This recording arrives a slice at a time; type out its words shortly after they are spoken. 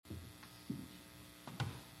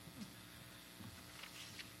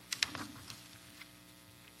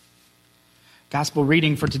Gospel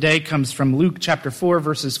reading for today comes from Luke chapter 4,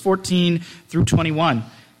 verses 14 through 21.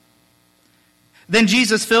 Then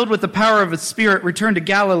Jesus, filled with the power of the Spirit, returned to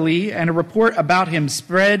Galilee, and a report about him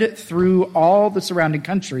spread through all the surrounding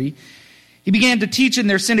country. He began to teach in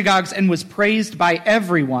their synagogues and was praised by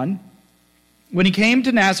everyone. When he came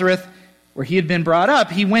to Nazareth, where he had been brought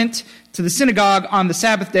up, he went to the synagogue on the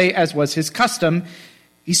Sabbath day, as was his custom.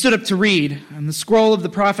 He stood up to read, and the scroll of the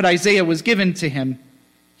prophet Isaiah was given to him.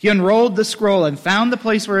 He unrolled the scroll and found the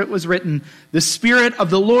place where it was written, "The Spirit of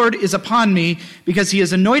the Lord is upon me, because he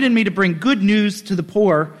has anointed me to bring good news to the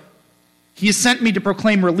poor. He has sent me to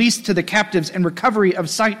proclaim release to the captives and recovery of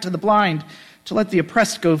sight to the blind, to let the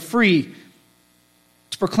oppressed go free,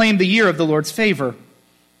 to proclaim the year of the Lord's favor."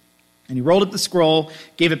 And he rolled up the scroll,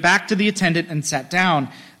 gave it back to the attendant, and sat down.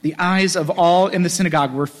 The eyes of all in the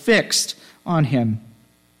synagogue were fixed on him.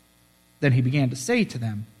 Then he began to say to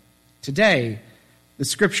them, "Today, the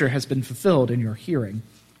scripture has been fulfilled in your hearing."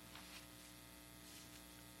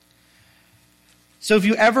 So if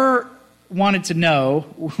you ever wanted to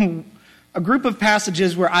know a group of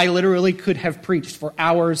passages where I literally could have preached for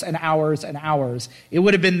hours and hours and hours, it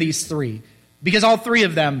would have been these three. Because all three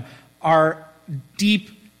of them are deep,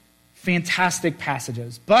 fantastic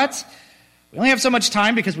passages. But we only have so much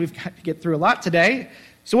time because we've got to get through a lot today.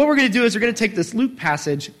 So what we're going to do is we're going to take this Luke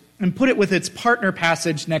passage and put it with its partner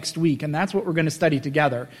passage next week, and that's what we're going to study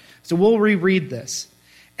together. So we'll reread this.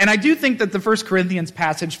 And I do think that the 1 Corinthians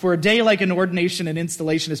passage for a day like an ordination and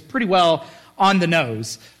installation is pretty well on the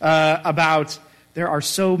nose about there are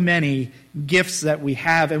so many gifts that we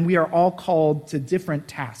have, and we are all called to different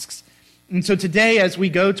tasks. And so today, as we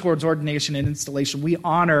go towards ordination and installation, we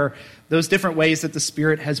honor those different ways that the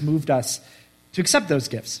Spirit has moved us to accept those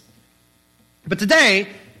gifts. But today,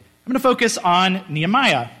 I'm going to focus on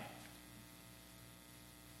Nehemiah.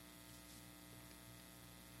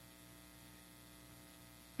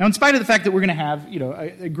 Now, in spite of the fact that we're going to have,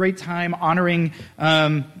 a great time honoring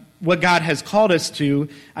what God has called us to,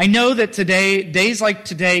 I know that today, days like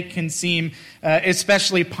today can seem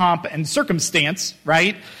especially pomp and circumstance,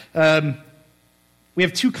 right? We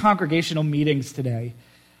have 2 congregational meetings today.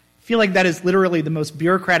 I feel like that is literally the most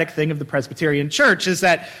bureaucratic thing of the Presbyterian Church, is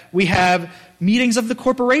that we have meetings of the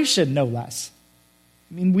corporation, no less.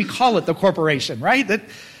 I mean, we call it the corporation, right? That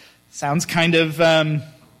sounds kind of...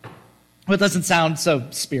 Well, it doesn't sound so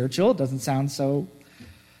spiritual. It doesn't sound so...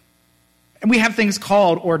 And we have things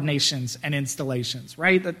called ordinations and installations,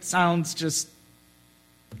 right? That sounds just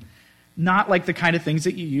not like the kind of things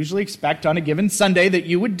that you usually expect on a given Sunday that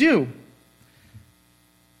you would do.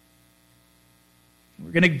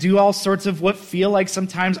 We're going to do all sorts of what feel like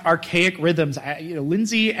sometimes archaic rhythms.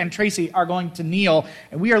 Lindsay and Tracy are going to kneel,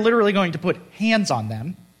 and we are literally going to put hands on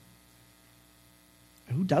them.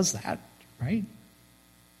 Who does that, right?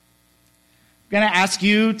 I'm going to ask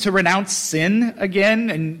you to renounce sin again,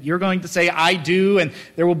 and you're going to say, "I do," and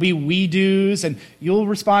there will be "we do's," and you'll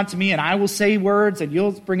respond to me, and I will say words, and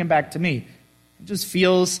you'll bring them back to me. It just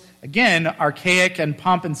feels, again, archaic and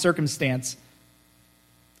pomp and circumstance.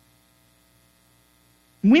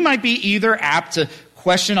 We might be either apt to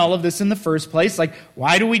question all of this in the first place, like,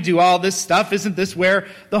 why do we do all this stuff? Isn't this where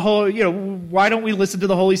the whole, why don't we listen to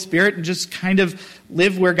the Holy Spirit and just kind of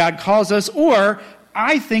live where God calls us? Or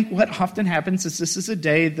I think what often happens is this is a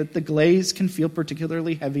day that the glaze can feel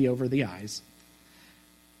particularly heavy over the eyes.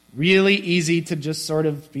 Really easy to just sort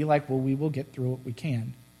of be like, well, we will get through what we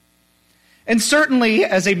can. And certainly,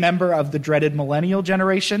 as a member of the dreaded millennial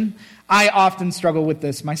generation, I often struggle with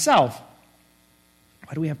this myself.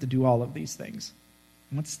 Why do we have to do all of these things?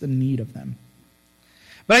 What's the need of them?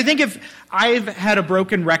 But I think if I've had a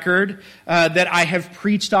broken record that I have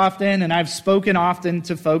preached often and I've spoken often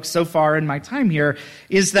to folks so far in my time here,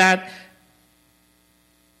 is that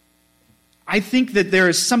I think that there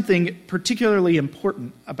is something particularly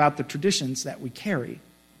important about the traditions that we carry.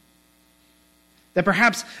 That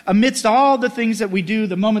perhaps amidst all the things that we do,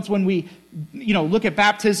 the moments when we, look at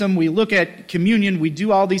baptism, we look at communion, we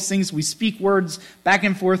do all these things, we speak words back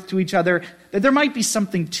and forth to each other, that there might be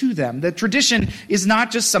something to them. That tradition is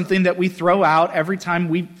not just something that we throw out every time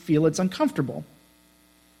we feel it's uncomfortable.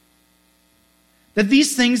 That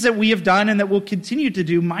these things that we have done and that we'll continue to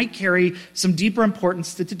do might carry some deeper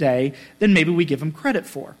importance to today than maybe we give them credit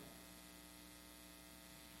for.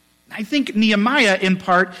 I think Nehemiah, in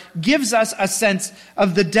part, gives us a sense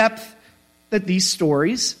of the depth that these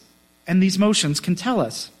stories and these motions can tell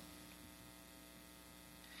us.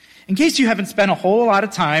 In case you haven't spent a whole lot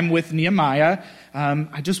of time with Nehemiah,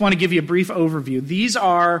 I just want to give you a brief overview. These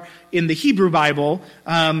are, in the Hebrew Bible,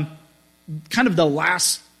 kind of the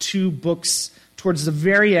last 2 books towards the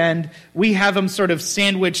very end. We have them sort of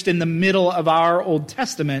sandwiched in the middle of our Old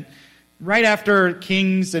Testament, right after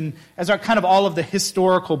Kings and as our kind of all of the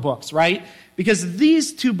historical books, right? Because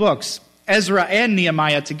these two books, Ezra and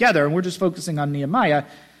Nehemiah together, and we're just focusing on Nehemiah,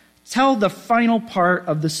 tell the final part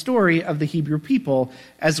of the story of the Hebrew people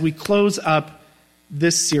as we close up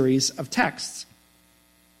this series of texts.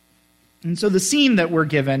 And so the scene that we're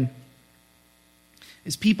given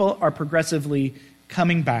is people are progressively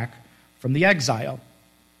coming back from the exile.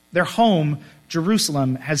 Their home,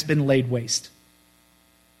 Jerusalem, has been laid waste.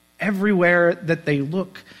 Everywhere that they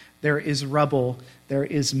look, there is rubble, there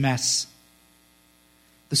is mess.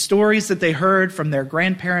 The stories that they heard from their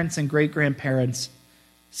grandparents and great-grandparents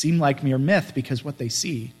seem like mere myth because what they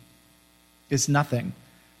see is nothing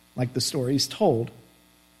like the stories told.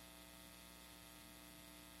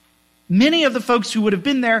 Many of the folks who would have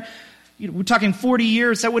been there, we're talking 40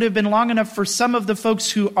 years, that would have been long enough for some of the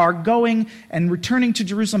folks who are going and returning to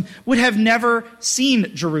Jerusalem, would have never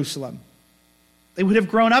seen Jerusalem. They would have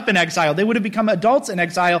grown up in exile. They would have become adults in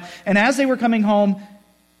exile. And as they were coming home,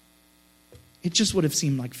 it just would have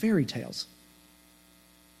seemed like fairy tales.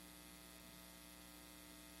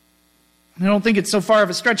 And I don't think it's so far of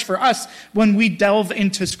a stretch for us when we delve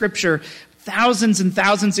into Scripture thousands and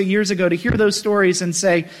thousands of years ago to hear those stories and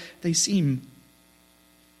say, they seem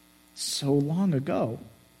so long ago.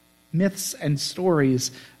 Myths and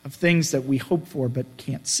stories of things that we hope for but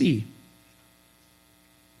can't see.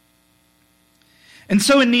 And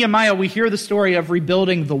so in Nehemiah, we hear the story of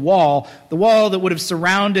rebuilding the wall that would have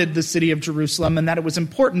surrounded the city of Jerusalem, and that it was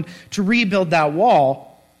important to rebuild that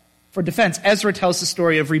wall for defense. Ezra tells the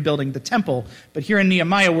story of rebuilding the temple, but here in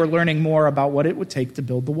Nehemiah, we're learning more about what it would take to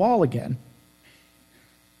build the wall again.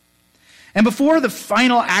 And before the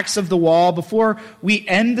final acts of the wall, before we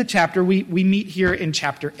end the chapter, we meet here in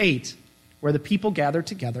chapter 8, where the people gather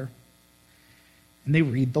together and they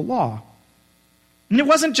read the law. And it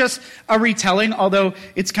wasn't just a retelling, although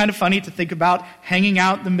it's kind of funny to think about hanging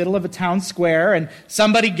out in the middle of a town square and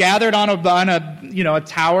somebody gathered on a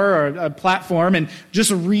tower or a platform and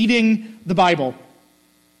just reading the Bible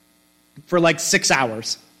for like 6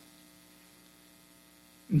 hours.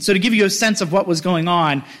 And so to give you a sense of what was going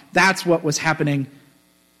on, that's what was happening.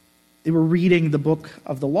 They were reading the book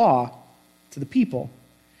of the law to the people.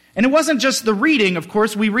 And it wasn't just the reading, of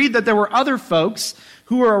course. We read that there were other folks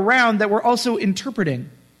who were around that were also interpreting.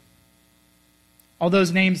 All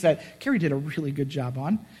those names that Carrie did a really good job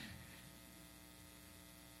on.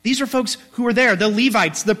 These are folks who were there. The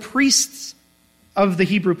Levites, the priests of the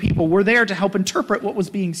Hebrew people, were there to help interpret what was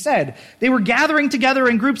being said. They were gathering together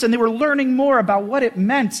in groups and they were learning more about what it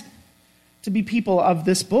meant to be people of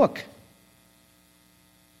this book.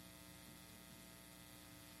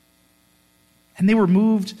 And they were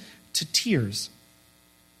moved to tears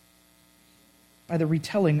by the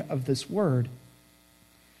retelling of this word.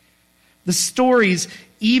 The stories,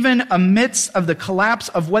 even amidst of the collapse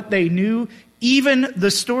of what they knew, even the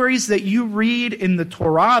stories that you read in the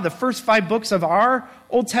Torah, the first 5 books of our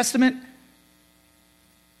Old Testament,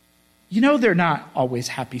 they're not always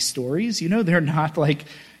happy stories. They're not like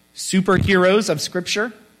superheroes of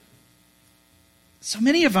Scripture. So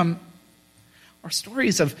many of them are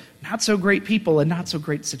stories of not so great people and not so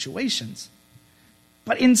great situations.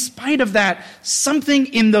 But in spite of that, something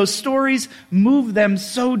in those stories moved them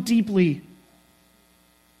so deeply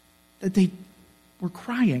that they were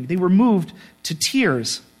crying. They were moved to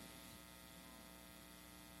tears.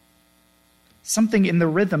 Something in the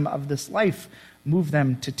rhythm of this life moved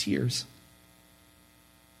them to tears.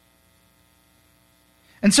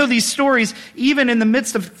 And so these stories, even in the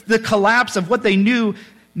midst of the collapse of what they knew,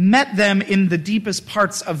 met them in the deepest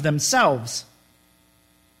parts of themselves.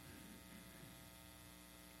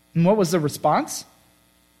 And what was the response?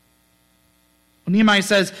 Well, Nehemiah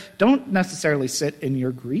says, don't necessarily sit in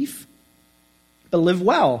your grief, but live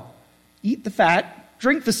well. Eat the fat,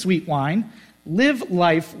 drink the sweet wine, live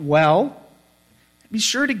life well. Be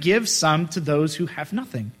sure to give some to those who have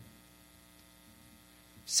nothing.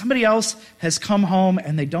 Somebody else has come home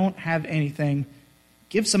and they don't have anything.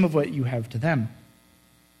 Give some of what you have to them.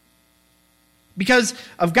 Because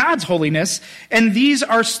of God's holiness, and these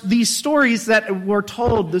are these stories that were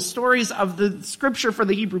told, the stories of the Scripture for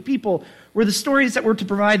the Hebrew people, were the stories that were to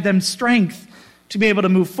provide them strength to be able to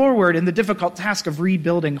move forward in the difficult task of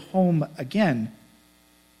rebuilding home again.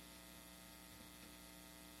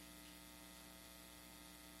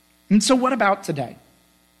 And so what about today?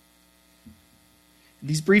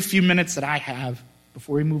 These brief few minutes that I have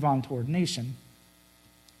before we move on to ordination.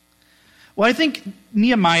 Well, I think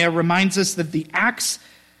Nehemiah reminds us that the acts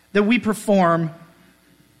that we perform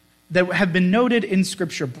that have been noted in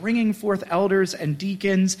Scripture, bringing forth elders and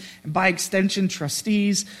deacons, and by extension,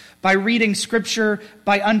 trustees, by reading Scripture,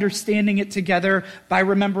 by understanding it together, by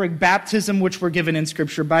remembering baptism, which we're given in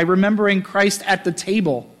Scripture, by remembering Christ at the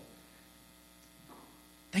table.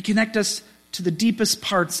 They connect us to the deepest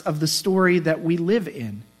parts of the story that we live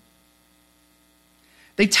in.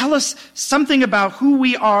 They tell us something about who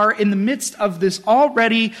we are in the midst of this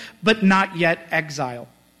already but not yet exile.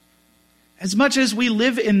 As much as we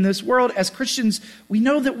live in this world as Christians, we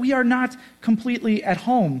know that we are not completely at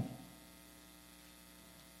home.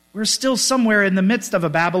 We're still somewhere in the midst of a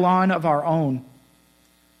Babylon of our own,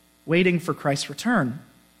 waiting for Christ's return.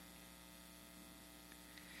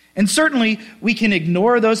 And certainly, we can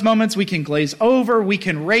ignore those moments, we can glaze over, we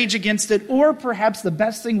can rage against it, or perhaps the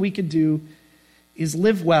best thing we could do is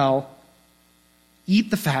live well, eat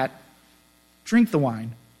the fat, drink the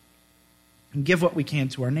wine, and give what we can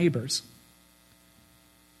to our neighbors.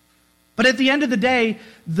 But at the end of the day,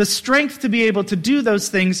 the strength to be able to do those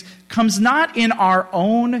things comes not in our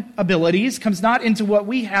own abilities, comes not into what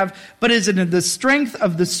we have, but is in the strength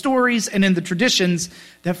of the stories and in the traditions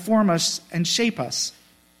that form us and shape us.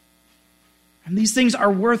 And these things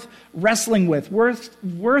are worth wrestling with,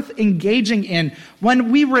 worth engaging in.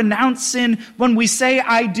 When we renounce sin, when we say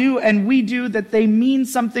I do and we do, that they mean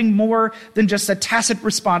something more than just a tacit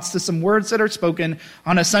response to some words that are spoken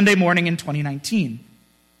on a Sunday morning in 2019.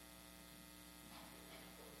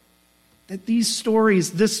 That these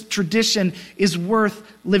stories, this tradition is worth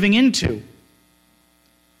living into.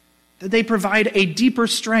 That they provide a deeper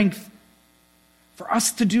strength for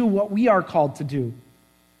us to do what we are called to do.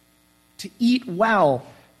 To eat well,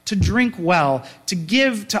 to drink well, to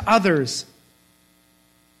give to others.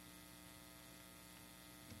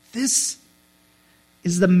 This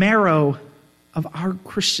is the marrow of our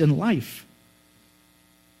Christian life.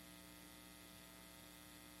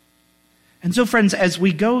 And so, friends, as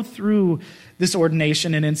we go through this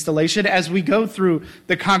ordination and installation, as we go through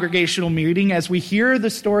the congregational meeting, as we hear the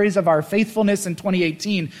stories of our faithfulness in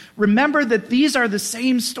 2018, remember that these are the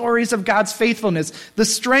same stories of God's faithfulness, the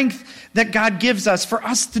strength that God gives us for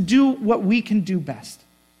us to do what we can do best.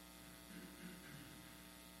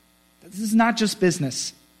 This is not just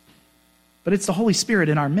business, but it's the Holy Spirit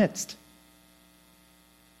in our midst.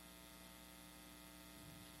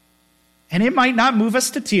 And it might not move us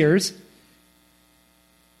to tears,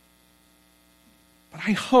 but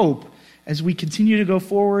I hope, as we continue to go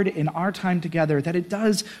forward in our time together, that it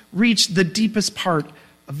does reach the deepest part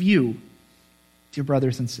of you, dear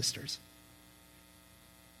brothers and sisters.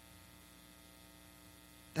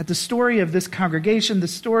 That the story of this congregation, the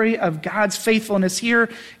story of God's faithfulness here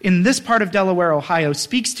in this part of Delaware, Ohio,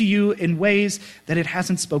 speaks to you in ways that it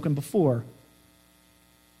hasn't spoken before.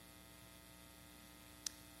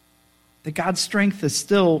 That God's strength is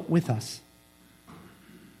still with us.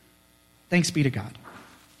 Thanks be to God.